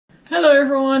Hello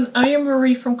everyone, I am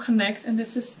Marie from Connect and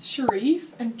this is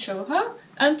Sharif and Choha,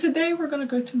 and today we're gonna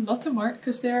go to Lotte Mart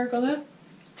because they are gonna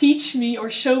teach me or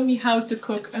show me how to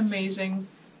cook amazing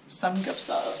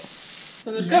samgyeopsal.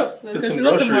 So let's go. Let's go to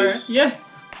Lotte Mart. Yeah.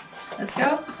 Let's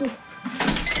go.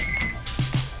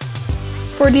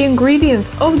 For the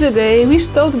ingredients of the day, we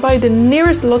stopped by the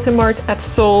nearest Lotte Mart at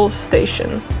Seoul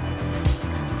Station.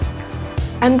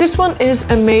 And this one is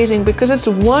amazing because it's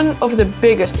one of the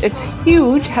biggest. It's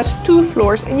huge, has 2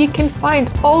 floors, and you can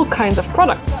find all kinds of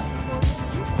products.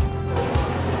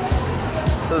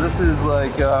 So this is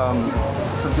like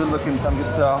some good looking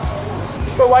samgyeopsal.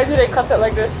 But why do they cut it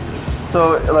like this?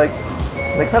 So like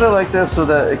they cut it like this so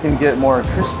that it can get more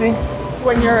crispy.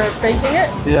 When you're baking it?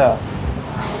 Yeah.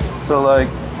 So like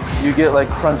you get like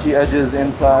crunchy edges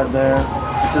inside there,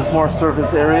 which is more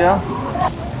surface area.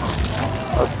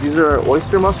 These are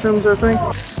oyster mushrooms, I think.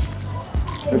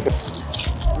 Okay.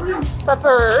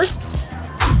 Peppers.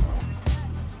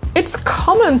 It's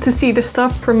common to see the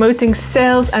stuff promoting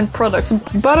sales and products,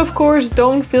 but of course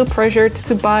don't feel pressured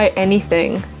to buy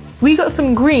anything. We got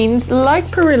some greens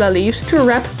like perilla leaves to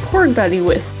wrap pork belly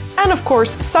with. And of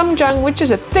course samjang, which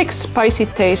is a thick spicy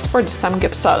taste for the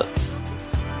samgyeopsal.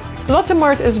 Lotte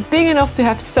Mart is big enough to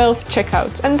have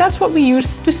self-checkouts, and that's what we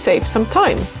used to save some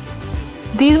time.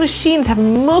 These machines have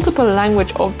multiple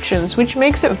language options, which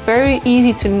makes it very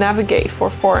easy to navigate for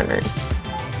foreigners.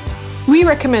 We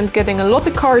recommend getting a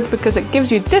Lotte card because it gives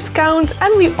you discounts,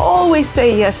 and we always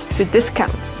say yes to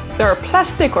discounts. There are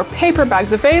plastic or paper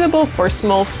bags available for a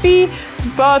small fee,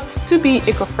 but to be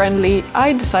eco-friendly,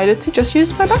 I decided to just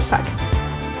use my backpack.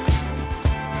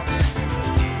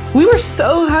 We were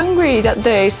so hungry that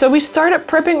day, so we started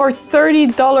prepping our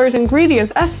 $30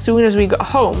 ingredients as soon as we got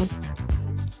home.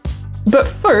 But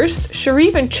first,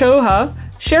 Sharif and Choha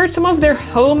shared some of their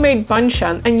homemade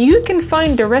banchan, and you can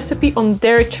find the recipe on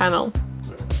their channel.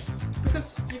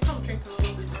 Because you can't drink a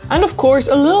little bit. And of course,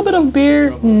 a little bit of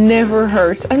beer never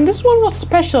hurts, and this one was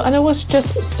special and it was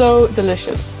just so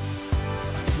delicious.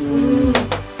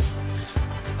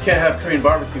 Can't have Korean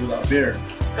barbecue without beer.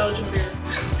 Belgian beer.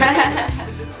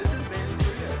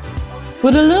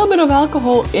 With a little bit of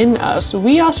alcohol in us,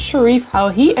 we asked Sharif how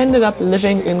he ended up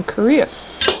living in Korea.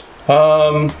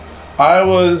 I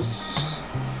was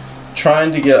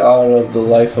trying to get out of the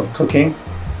life of cooking.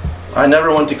 I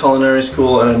never went to culinary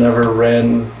school and I never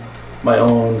ran my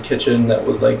own kitchen that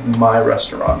was like my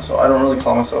restaurant, so I don't really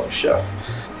call myself a chef.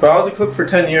 But I was a cook for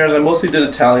 10 years. I mostly did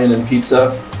Italian and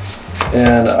pizza,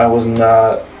 and I was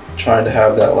not trying to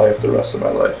have that life the rest of my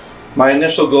life. My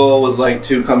initial goal was like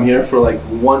to come here for like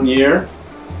 1 year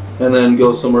and then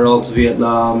go somewhere else,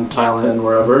 Vietnam, Thailand,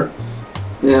 wherever.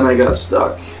 And I got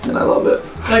stuck, and I love it.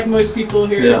 Like most people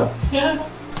here. Yeah.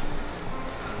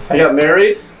 I got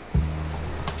married.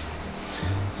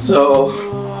 So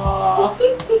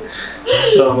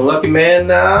I'm a lucky man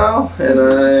now, and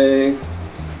I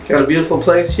got a beautiful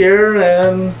place here,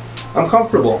 and I'm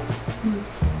comfortable.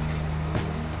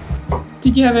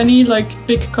 Did you have any like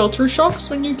big culture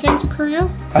shocks when you came to Korea?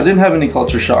 I didn't have any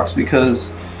culture shocks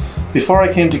because before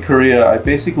I came to Korea, I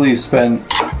basically spent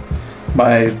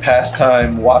my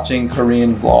pastime watching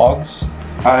Korean vlogs.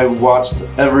 I watched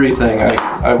everything.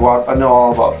 I know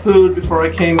all about food before I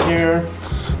came here.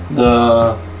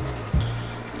 The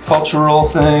cultural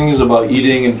things about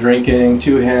eating and drinking,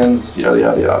 2 hands, yada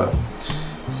yada yada.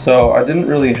 So I didn't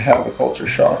really have a culture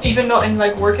shock. Even not in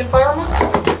like work environment?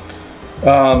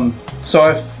 So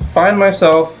I find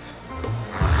myself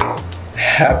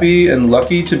happy and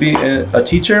lucky to be a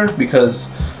teacher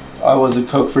because I was a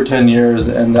cook for 10 years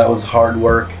and that was hard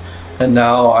work, and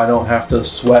now I don't have to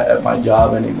sweat at my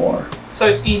job anymore. So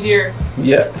it's easier?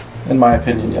 Yeah, in my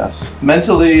opinion, yes.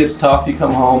 Mentally it's tough. You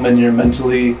come home and you're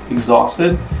mentally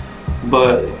exhausted,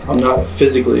 but I'm not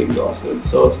physically exhausted,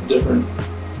 so it's a different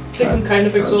kind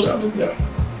of exhaustion. Yeah.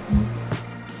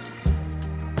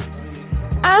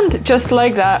 And just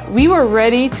like that, we were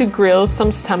ready to grill some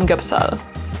samgyeopsal.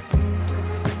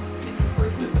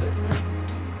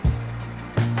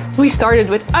 We started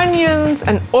with onions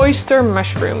and oyster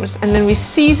mushrooms, and then we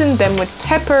seasoned them with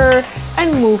pepper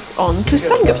and moved on to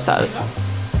samgyeopsal.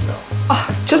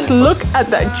 Oh, just look at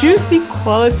that juicy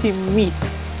quality meat.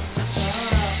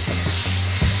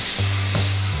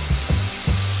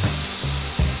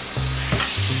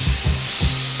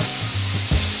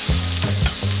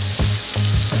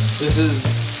 This is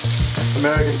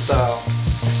American style,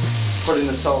 putting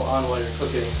the salt on while you're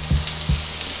cooking.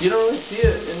 You don't really see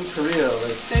it in Korea.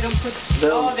 Like they don't put.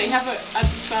 They have it at the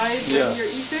side when you're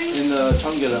eating. In the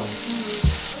청계랑.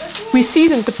 We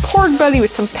seasoned the pork belly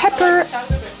with some pepper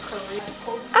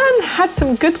and had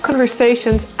some good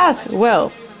conversations as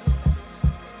well.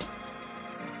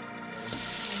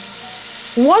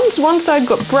 Once one side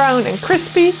got brown and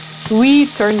crispy, we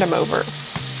turned them over.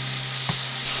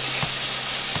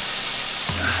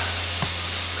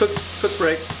 Quick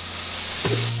break.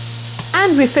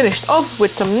 And we finished off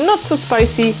with some not so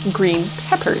spicy green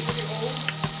peppers.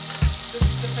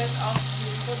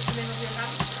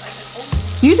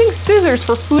 Using scissors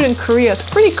for food in Korea is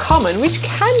pretty common, which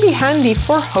can be handy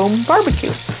for home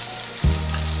barbecue.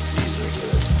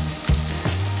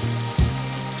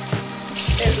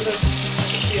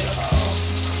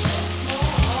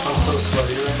 I'm so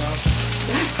sweaty right now.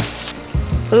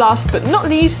 Last but not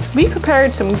least, we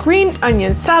prepared some green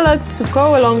onion salad to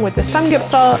go along with the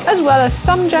samgyeopsal, as well as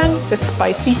samjang, the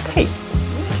spicy paste.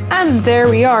 And there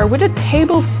we are with a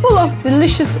table full of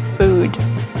delicious food.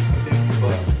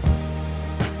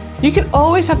 You can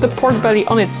always have the pork belly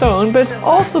on its own, but it's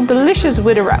also delicious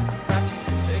with a wrap.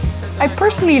 I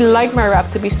personally like my wrap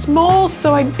to be small,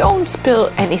 so I don't spill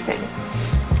anything.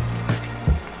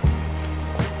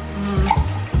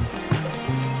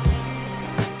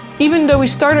 Even though we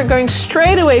started going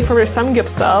straight away for the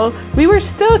samgyeopsal, we were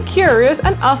still curious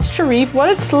and asked Sharif what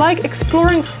it's like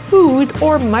exploring food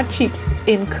or matchips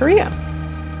in Korea.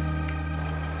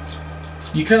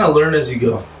 You kind of learn as you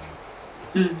go.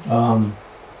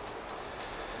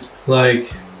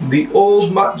 Like the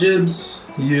old matjibs,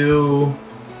 you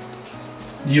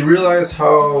realize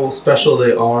how special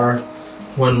they are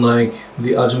when like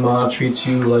the ajumma treats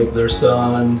you like their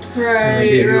son, and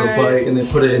they give you a bite and they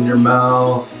put it in your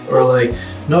mouth, or like,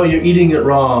 no, you're eating it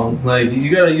wrong. Like you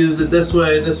gotta use it this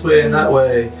way, and that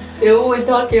way. They always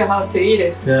taught you how to eat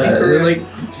it. Yeah, it like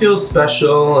feels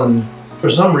special, and for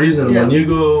some reason, when you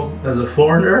go as a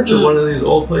foreigner to one of these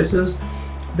old places,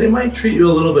 they might treat you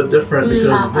a little bit different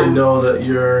because they know that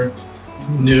you're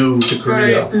new to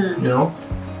Korea. You know.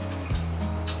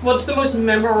 What's the most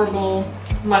memorable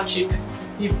matchip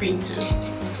you've been to?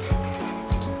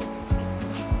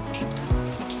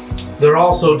 They're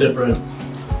all so different.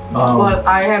 But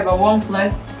I have one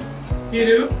place. You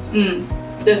do?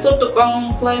 The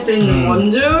sotukang place in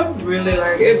Wonju, really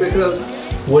like it because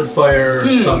wood fire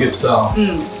samgyeopsal,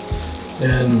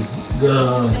 and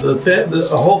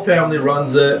the whole family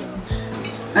runs it.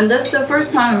 And that's the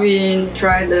first time we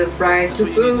tried the fried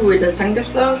tofu with the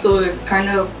samgyeopsal, so it's kind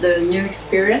of the new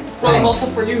experience. Well, also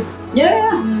for you. Yeah.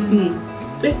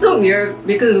 It's so weird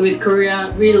because with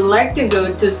Korea, we like to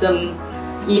go to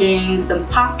eating some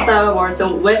pasta or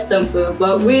some Western food,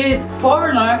 but with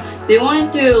foreigner, they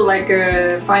wanted to like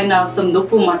find out some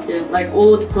nopu matjip, like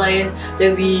old place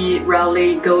that we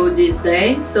rarely go these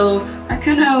days. So I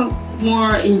kind of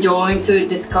more enjoying to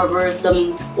discover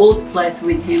some old place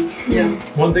with him. Yeah.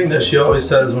 One thing that she always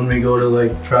says when we go to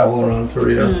like travel around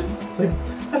Korea, like,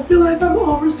 I feel like I'm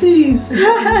overseas. You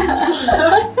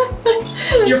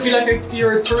feel like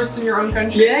you're a tourist in your own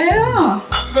country? Yeah.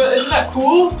 But isn't that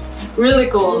cool? Really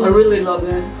cool. I really love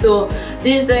it. So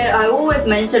this I always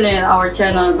mention it in our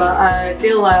channel, but I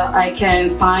feel like I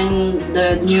can find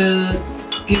the new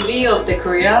beauty of the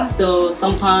Korea. So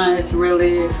sometimes it's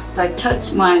really like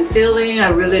touch my feeling. I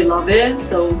really love it.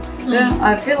 So yeah,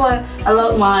 I feel like I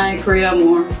love my Korea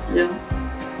more. Yeah.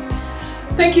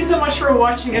 Thank you so much for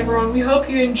watching, everyone. We hope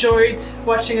you enjoyed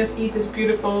watching us eat this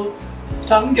beautiful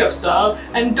samgyeopsal.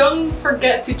 And don't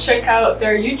forget to check out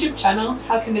their YouTube channel.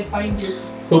 How can they find you?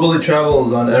 Foodbelly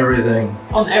Travels on everything.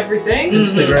 On everything?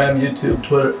 Instagram, YouTube,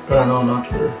 Twitter. No, not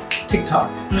Twitter. TikTok.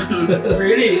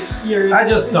 Really? I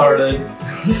just started.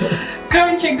 Go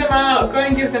and check them out. Go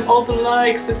and give them all the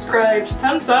likes, subscribes,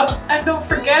 thumbs up. And don't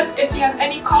forget, if you have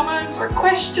any comments or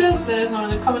questions, let us know in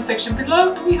the comment section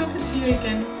below. And we hope to see you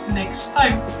again next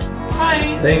time.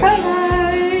 Bye. Thanks.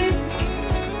 Bye.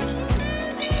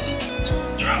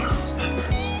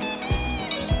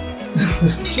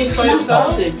 Just by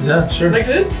yourself? Yeah, sure. Like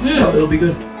this? Oh, it'll be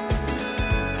good.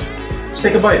 Just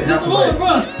take a bite. Half a bite.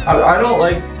 I don't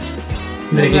like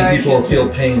making people feel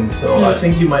pain, so I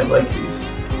think you might like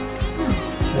these.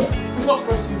 Yeah. It's not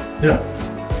spicy. Yeah.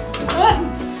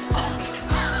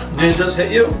 Did it just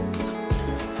hit you?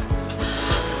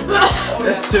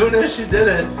 As soon as she did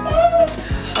it.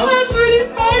 That's really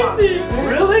spicy.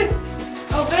 Really?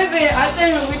 Oh baby, I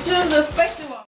think we choose the spicy